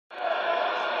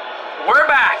We're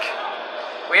back.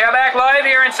 We are back live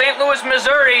here in St. Louis,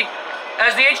 Missouri,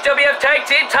 as the HWF Tag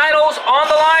Team titles on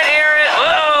the line here.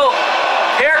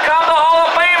 Here come the Hall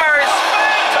of Famers,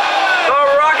 the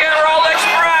Rock and Roll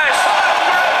Express,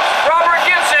 Robert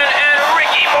Gibson and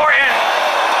Ricky Morton.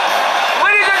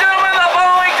 Ladies and gentlemen, the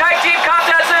following tag team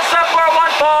contest is set for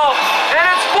one fall, and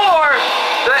it's for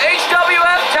the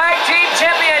HWF Tag Team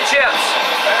Championships.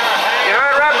 You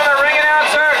heard right from the ring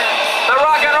announcer, the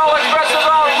Rock and Roll Express is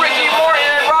on Ricky Morton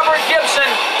and Robert Gibson,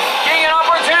 getting an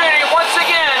opportunity once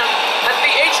again at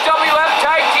the HWF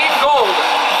Tag Team Gold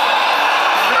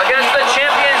against the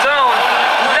champion zone,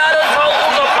 Naruto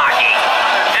Uzumaki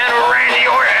and Randy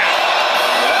Orton.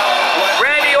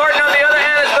 Randy Orton, on the other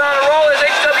hand, has been on a roll as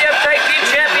HWF Tag Team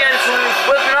Champions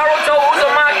with Naruto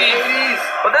Uzumaki,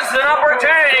 but this is an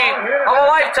opportunity of a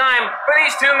lifetime for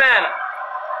these two men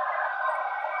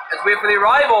as we wait for the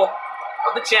arrival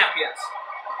of the champions.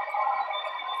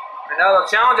 And now the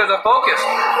challengers are focused.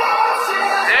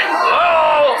 And,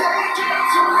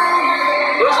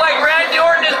 looks like Randy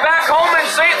Orton is back home in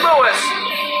St. Louis.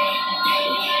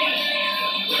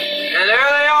 And there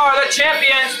they are, the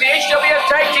champions, the HWF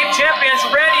Tag Team Champions,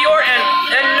 Randy Orton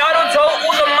and Naruto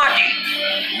Uzumaki.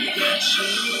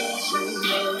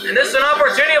 And this is an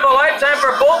opportunity of a lifetime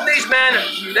for both these men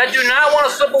that do not want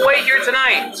to slip away here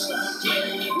tonight.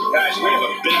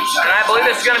 And I believe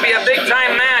this is going to be a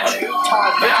big-time match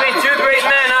between two great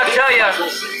men, I'll tell you.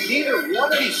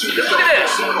 Look at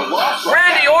this.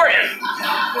 Randy Orton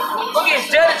looking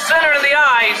dead center in the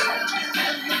eyes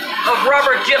of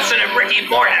Robert Gibson and Ricky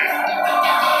Morton.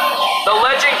 The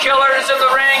Legend Killer is in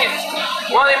the ring.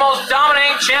 One of the most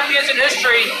dominating champions in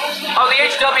history of the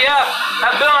HWF.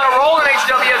 Have been on a roll in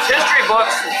HWF's history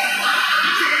books.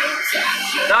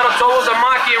 Naruto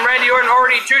Uzumaki and Randy Orton,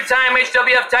 already two-time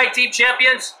HWF Tag Team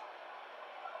Champions.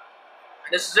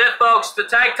 And this is it, folks. The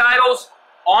tag titles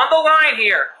on the line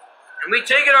here. And we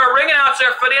take it our ring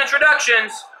announcer for the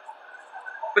introductions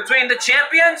between the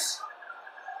champions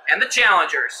and the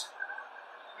challengers.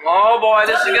 Oh boy,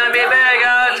 this is going to be big,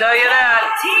 I'll tell you that.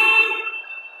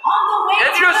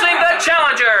 Introducing the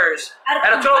challengers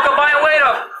at a total combined weight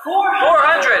of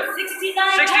 469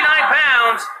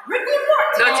 pounds.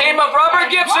 The team of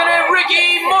Robert Gibson and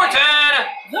Ricky Morton,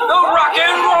 the Rock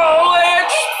and Roll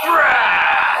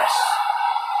Express.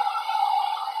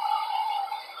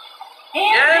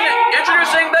 And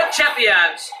introducing the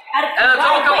champions at a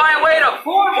total combined weight of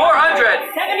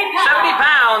 470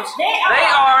 pounds. They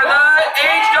are the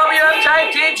HWF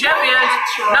Tag Team Champions,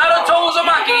 Naruto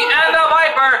Uzumaki and the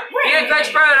Viper, the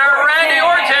Apex Predator, Randy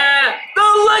Orton, the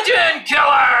Legend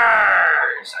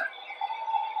Killers.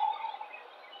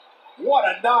 What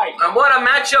a night. And what a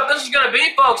matchup this is going to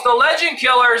be, folks. The Legend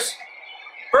Killers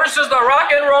versus the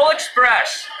Rock and Roll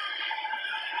Express.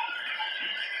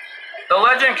 The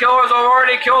Legend Killers have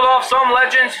already killed off some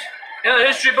legends in the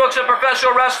history books of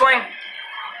professional wrestling.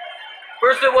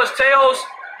 First it was Tails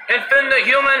and Finn the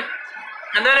Human,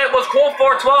 and then it was Colt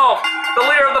 412, the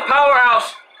leader of the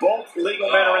Powerhouse. Both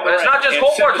legal men are in the But it's not just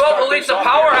Colt 412 who leads the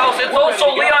Powerhouse, it's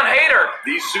also Leon Hayter.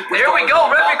 Here we go,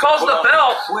 referee calls the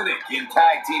bell.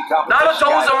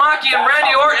 Naruto Uzumaki and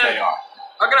Randy Orton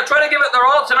are going to try to give it their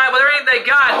all tonight with everything they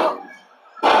got.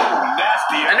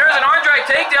 And there's an arm drag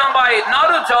takedown by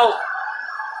Naruto.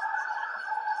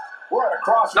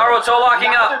 Naruto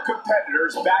locking up.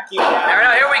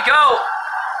 Here we go.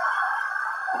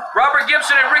 Robert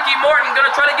Gibson and Ricky Morton going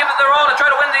to try to give it their all to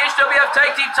try to win the HWF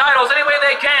Tag Team titles any way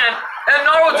they can. And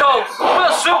Naruto with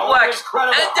a suplex.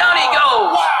 And down he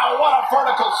goes. Wow, what a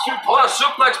vertical suplex. What a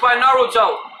suplex by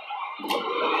Naruto.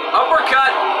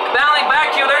 Uppercut. Battling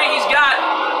back here. There he's got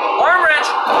arm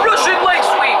wrench. Russian leg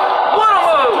sweep. What a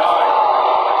move.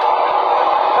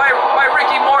 By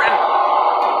Ricky Morton.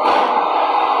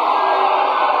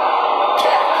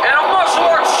 And a muscle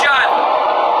arch shot.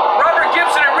 Robert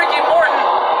Gibson and Ricky Morton,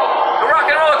 the Rock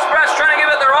and Roll Express, trying to give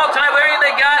it their all tonight with everything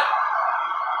they got.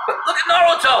 But look at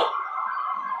Naruto.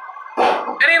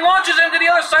 And he launches into the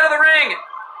other side of the ring.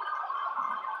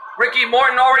 Ricky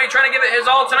Morton already trying to give it his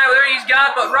all tonight with everything he's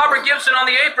got, but Robert Gibson on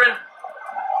the apron.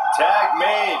 Tag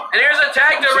made. And here's a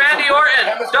tag to Randy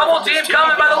Orton. Double team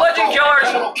coming by the Legend Killers.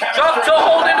 Drop to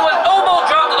hold into an elbow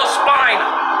drop to the spine.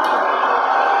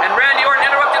 And Randy Orton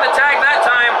interrupting the tag that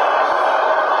time.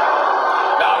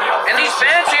 And these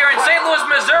fans here in St. Louis,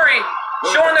 Missouri,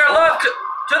 showing their love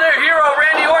to their hero,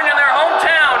 Randy Orton, in their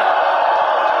hometown.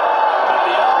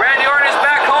 Randy Orton is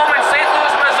back home in St.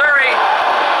 Louis, Missouri.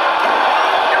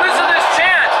 And listen to this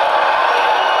chant.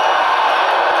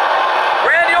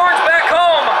 Randy Orton's back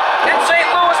home in St.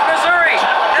 Louis, Missouri.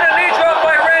 And a knee drop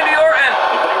by Randy Orton.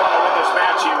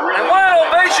 And what an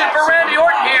ovation for Randy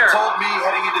Orton here.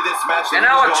 next match. And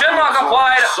now a chin lock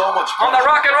applied on the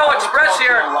Rock and Roll Express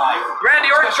here. Randy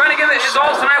Orton trying to give it his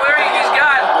all tonight with everything he's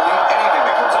got.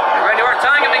 And Randy Orton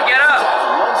telling him to get up.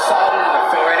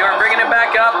 Randy Orton bringing him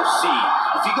back up.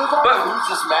 But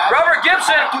Robert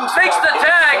Gibson fakes the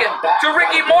tag to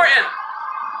Ricky Morton.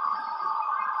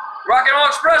 Rock and Roll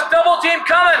Express double team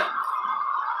coming.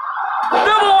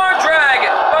 Double arm drag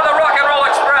by the Rock and Roll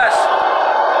Express.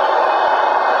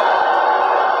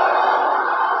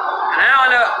 And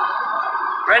now into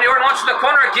Randy Orton launches the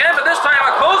corner again, but this time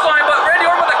a clothesline, but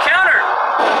Randy Orton with a counter.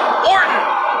 Orton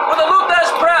with a Luthez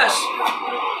press.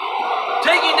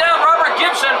 Taking down Robert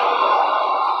Gibson.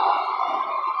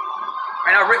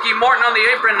 Right now Ricky Morton on the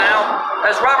apron now,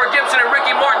 as Robert Gibson and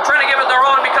Ricky Morton trying to give it their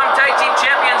all to become tag team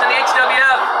champions in the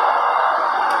HWF.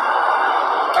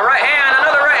 A right hand,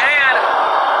 another right hand.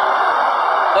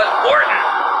 But Orton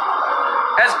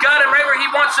has got him right where he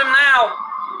wants him now.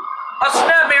 A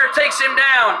snapmare takes him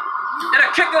down. And a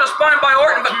kick to the spine by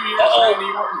Orton, but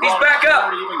he's back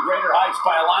up.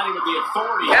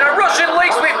 And a Russian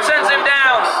leg sweep sends him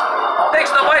down.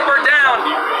 Takes the Viper down.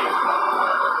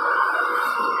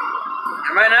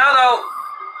 And right now, though,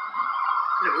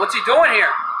 what's he doing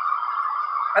here?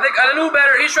 I think I knew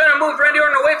better. He's trying to move Randy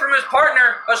Orton away from his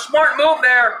partner. A smart move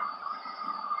there.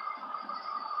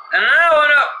 And now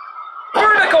on a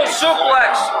vertical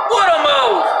suplex. What a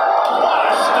move.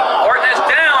 Orton is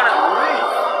down.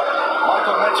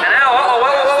 And now,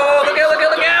 whoa,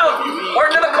 look out.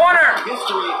 Orton to the corner.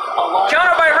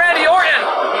 Counter by Randy Orton.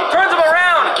 Turns him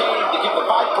around.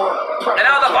 And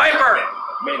now the Viper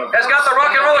has got the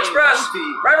Rock and Roll Express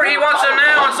right where he wants him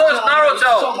now, and so does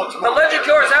Naruto. The Legend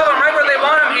Killers have him right where they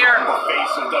want him here.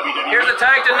 Here's the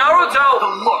tag to Naruto.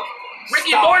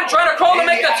 Ricky Morton trying to crawl to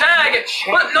make the tag,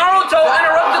 but Naruto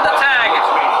interrupted the tag.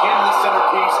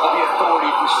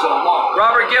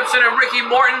 Robert Gibson and Ricky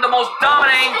Morton, the most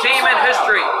dominating team in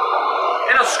history.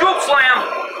 In a scoop slam,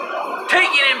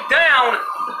 taking him down.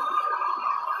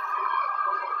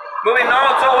 Moving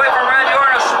Naruto away from Randy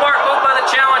Orton, a smart move by the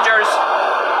challengers.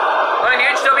 The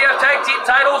HWF Tag Team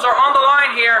titles are on the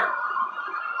line here.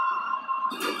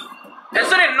 And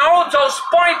sending Naruto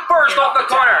spine first off the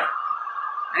corner.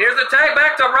 And here's the tag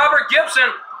back to Robert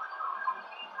Gibson.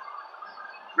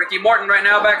 Ricky Morton right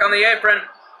now back on the apron.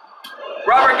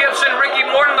 Robert Gibson, Ricky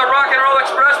Morton, the Rock and Roll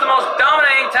Express, the most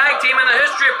dominating tag team in the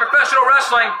history of professional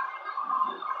wrestling.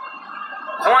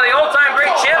 And one of the all-time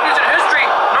great champions in history.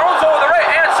 Naruto with the right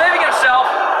hand saving himself.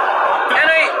 And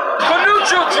a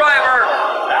Kanuchu driver.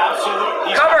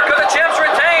 Cover because the champs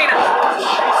retain.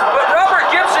 But Robert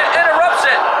Gibson interrupts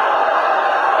it.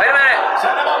 Wait a minute.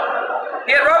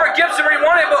 He had Robert Gibson where he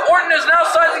wanted, but Orton is now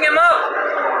sizing him up.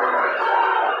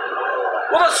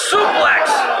 With a suplex.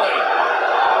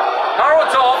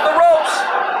 Naruto off the ropes.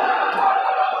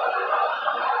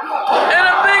 And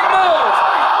a big move.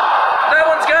 That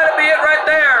one's got to be it right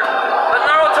there. But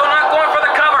Naruto not going for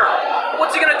the cover.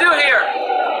 What's he going to do here?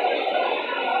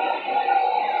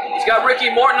 He's got Ricky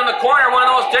Morton in the corner, one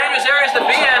of the most dangerous areas to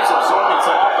be in. As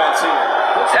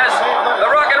the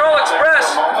Rock and Roll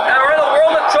Express, and we're in a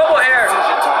world of trouble here.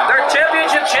 Their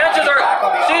championship chances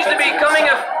seems to be becoming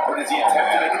a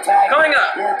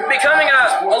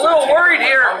little worried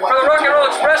here for the Rock and Roll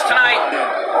Express tonight.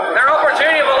 Their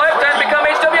opportunity of a lifetime to become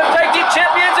HWF Tag Team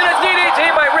Champions, and it's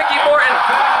DDT by Ricky Morton.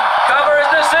 Cover is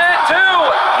this it too?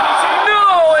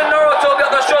 No, and Naruto got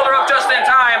the shoulder up just in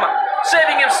time,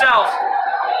 saving himself.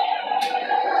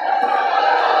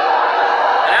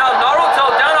 And now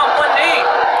Naruto down on one knee.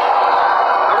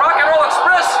 The Rock and Roll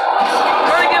Express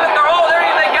trying to give it their all,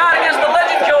 everything they got against the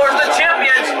Legend Killers, the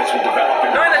champions.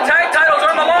 Knowing the tag titles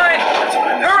are on the line.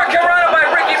 Hurricane by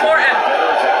Ricky Morton.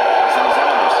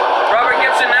 Robert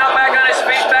Gibson now back on his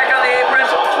feet, back on the apron.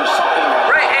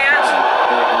 Right hands.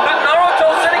 But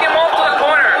Naruto sending him off to the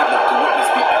corner.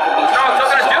 What's Naruto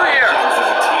going to do here?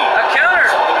 A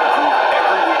counter.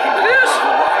 Look at this.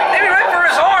 Maybe right for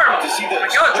his arm. Oh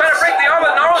my God, trying to break the arm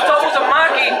with Naruto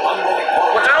Uzumaki,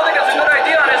 which I don't think is a good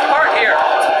idea on his part here.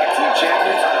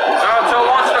 Naruto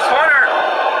launches the corner.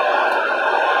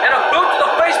 And a boot to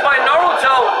the face by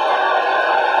Naruto.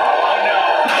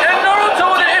 And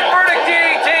Naruto with an inverted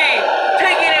DDT,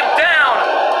 taking him down.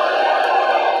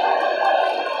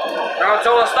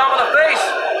 Naruto will stomp on the face.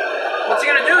 What's he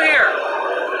going to do here?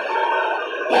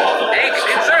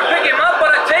 He's trying to pick him up,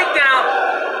 but a takedown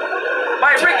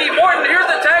by Ricky Morton. Here's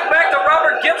the tag back to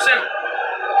Robert Gibson.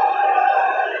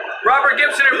 Robert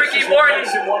Gibson and Ricky Morton,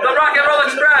 the Rock and Roll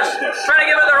Express, trying to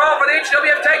give it their all for the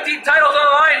HWF Tag Team titles on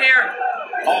the line here.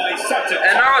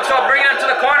 And Naruto bringing him to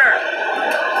the corner.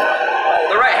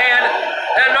 The right hand.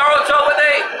 And Naruto with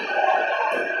a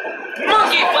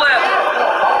monkey flip.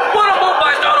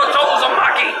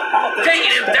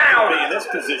 taking him down with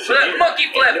that monkey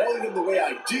flip.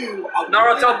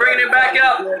 Naruto bringing him back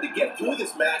up. And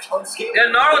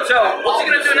Naruto, what's he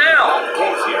going to do now?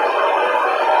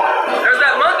 There's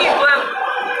that monkey flip.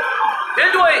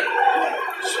 Into a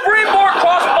springboard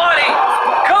crossbody.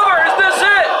 Cover, is this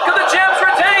it? Could the champs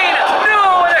retain?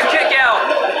 No, and a kick out.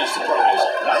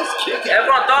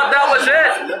 Everyone thought that was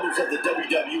it.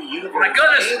 My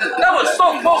goodness, that was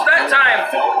so close that time.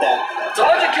 The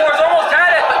Legend Killers almost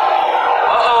had it.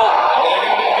 Uh-oh.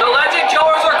 The Legend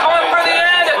Killers are coming for the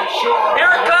end.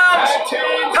 Here it comes.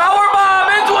 Powerbomb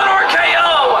into an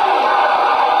RKO.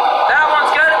 That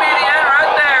one's got to be the end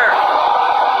right there.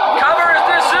 Cover, is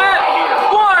this it?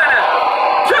 1,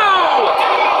 2.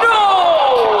 No.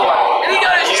 And he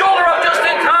got his shoulder up just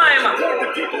in time.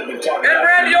 And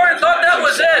Randy Orton thought that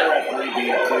was it.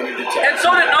 And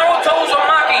so did Naruto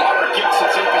Uzumaki.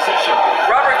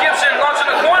 Robert Gibson launching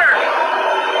the corner.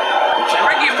 And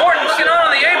Ricky Morton looking on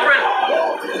the apron.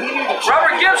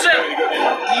 Robert Gibson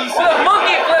with a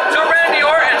monkey flip to Randy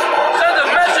Orton. Sends a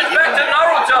message back to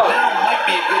Naruto.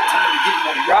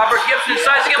 Robert Gibson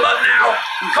sizing him up now.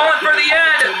 Calling for the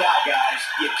end.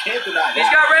 He's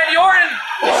got Randy Orton.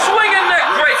 Swinging neck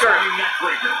breaker.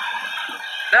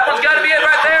 That one's got to be it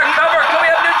right there. Cover. Can we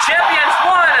have new champions?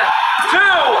 1, 2.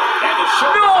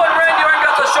 No, and Randy Orton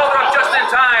got the shoulder up just in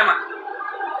time.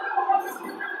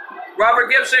 Robert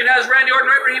Gibson has Randy Orton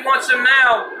right where he wants him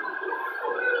now.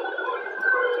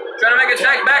 Trying to make a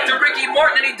tag back to Ricky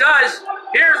Morton, and he does.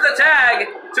 Here's the tag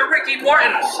to Ricky Morton.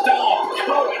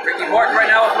 Ricky Morton right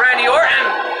now with Randy Orton.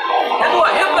 Into a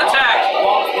hip attack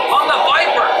on the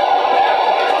Viper.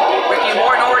 Ricky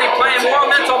Morton already playing more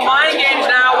mental mind games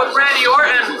now with Randy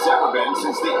Orton.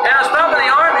 And a stomp in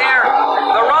the arm here.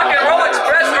 The Rock and Roll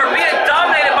Express are being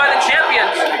dominated by the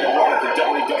champions.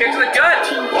 Kick to the gut.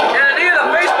 And a knee to the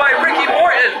face by Ricky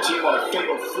Morton.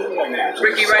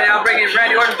 Ricky right now bringing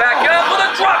Randy Orton back up with a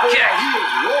drop kick.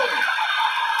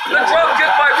 The drop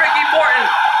kick by Ricky Morton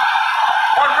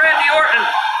on Randy Orton.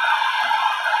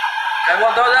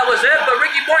 Everyone thought that was it, but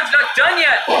Ricky Morton's not done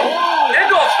yet.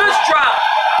 Into a fist drop.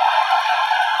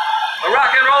 The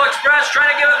Rock and Roll Express trying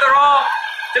to give it their all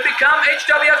to become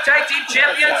HWF Tag Team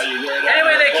Champions any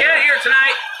way they can here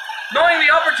tonight, knowing the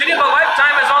opportunity of a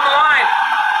lifetime is on the line.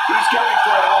 He's going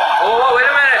for it all. Oh, wait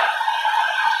a minute.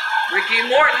 Ricky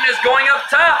Morton is going up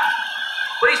top,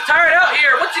 but he's tired out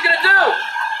here. What's he going to do?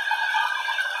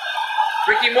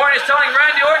 Ricky Morton is telling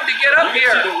Randy Orton to get up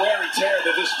here.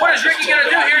 What is Ricky going to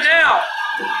do here now?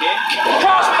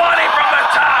 Crossbody from the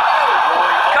top.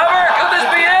 Cover, could this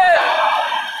be it?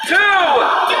 2.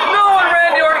 No, and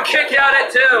Randy Orton kicked out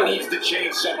at 2. Needs to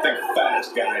change something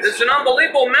fast, guys. This is an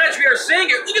unbelievable match we are seeing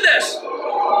here. Look at this.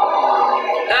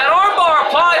 An armbar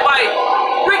applied by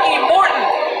Ricky Morton,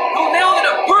 who nailed in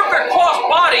a perfect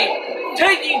crossbody,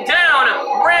 taking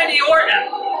down Randy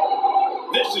Orton.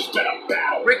 This has been a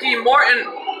battle. Ricky Morton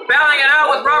battling it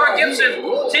out with Robert Gibson,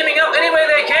 teaming up any way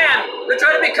they can to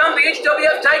try to become the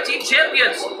HWF Tag Team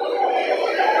Champions.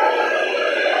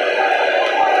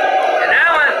 And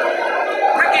now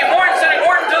Ricky Morton sending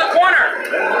Orton to the corner.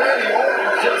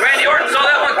 Randy Orton saw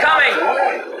that one coming.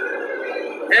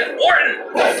 And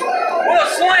Orton with a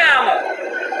slam.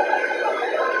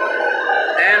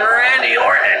 And Randy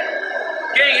Orton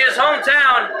getting his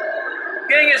hometown,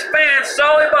 getting his fans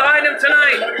solid behind him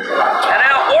tonight. And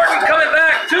now Orton coming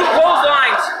back, 2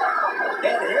 clotheslines.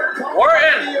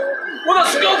 Orton with a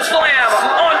scoop slam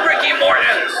on Ricky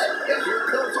Morton.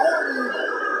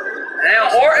 Now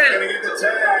Orton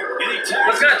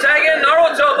was going to tag in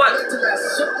Naruto, but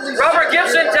Robert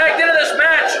Gibson tagged into this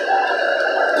match.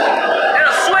 And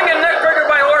a swinging neck breaker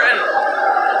by Orton.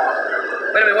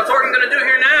 Wait a minute, what's Orton going to do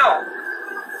here now?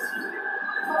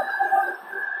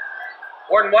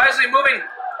 Orton wisely moving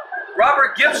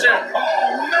Robert Gibson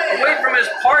away from his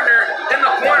partner in the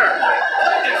corner.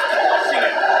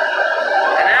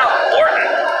 And now Orton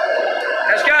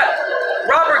has got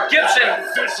Robert Gibson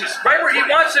right where he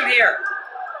wants him here.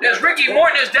 As Ricky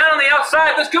Morton is down on the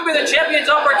outside, this could be the champion's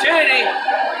opportunity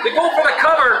to go for the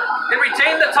cover and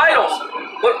retain the titles.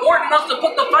 But Orton wants to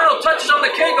put the final touches on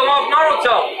the cake along with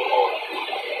Naruto.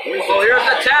 So here's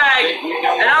the tag.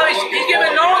 And now he's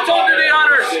giving Naruto the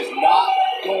honors.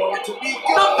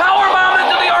 The powerbomb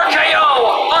into the RKO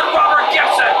on Robert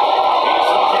Gibson.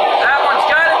 That one's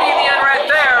got to be the end right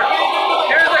there.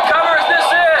 Here's the cover. Is this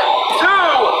it? 2,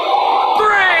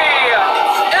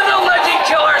 3. And the Legend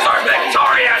Killers are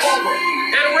victorious.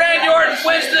 And Randy Orton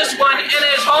wins this one in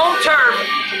his home turf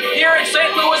here in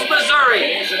St. Louis,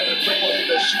 Missouri.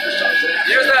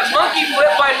 There's that monkey flip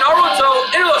by Naruto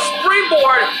into a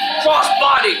springboard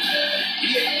crossbody.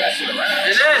 He ain't messing around.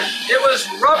 And then it was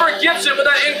Robert Gibson with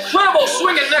an incredible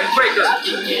swinging neck breaker.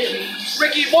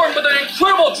 Ricky Morton with an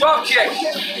incredible drop kick.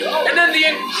 And then the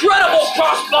incredible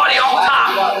crossbody off the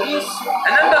top.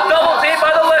 And then the double team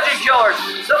by the Legend Killers.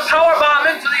 The power bomb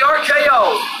into the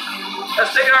RKO.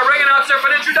 Let's take our ring announcer for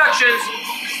introductions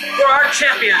for our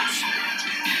champions.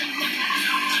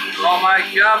 Oh my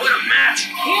God, what a match.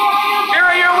 Here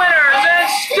are your winners, and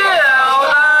still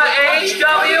the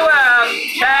HWF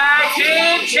Tag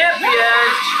Team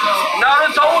Champions,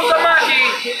 Naruto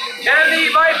Uzumaki, and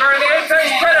the Viper, the Apex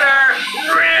Predator,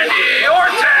 Randy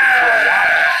Orton.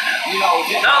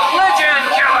 The Legend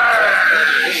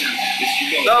Killers.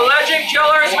 The Legend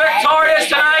Killers victorious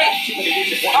tonight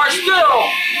are still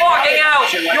walking out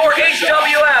your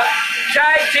HWF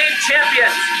Tag Team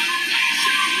Champions.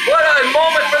 What a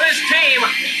moment for this team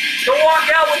to walk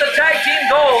out with the tag team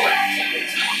gold.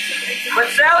 But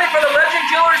sadly for the Legend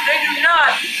Killers, they do not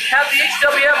have the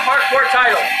HWF Hardcore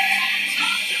title.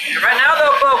 And right now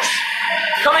though, folks,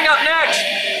 coming up next,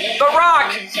 The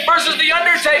Rock versus The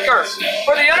Undertaker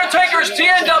for The Undertaker's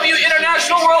TNW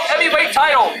International World Heavyweight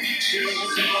title.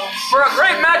 For a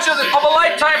great match of a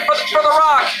lifetime for The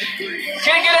Rock.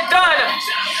 Can't get it done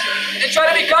and try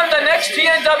to become the next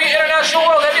TNW International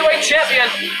World Heavyweight Champion.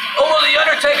 Or will The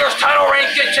Undertaker's title reign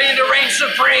continue to reign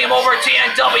supreme over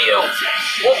TNW?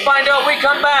 We'll find out when we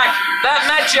come back. That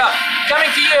matchup coming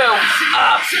to you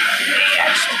up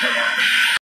next.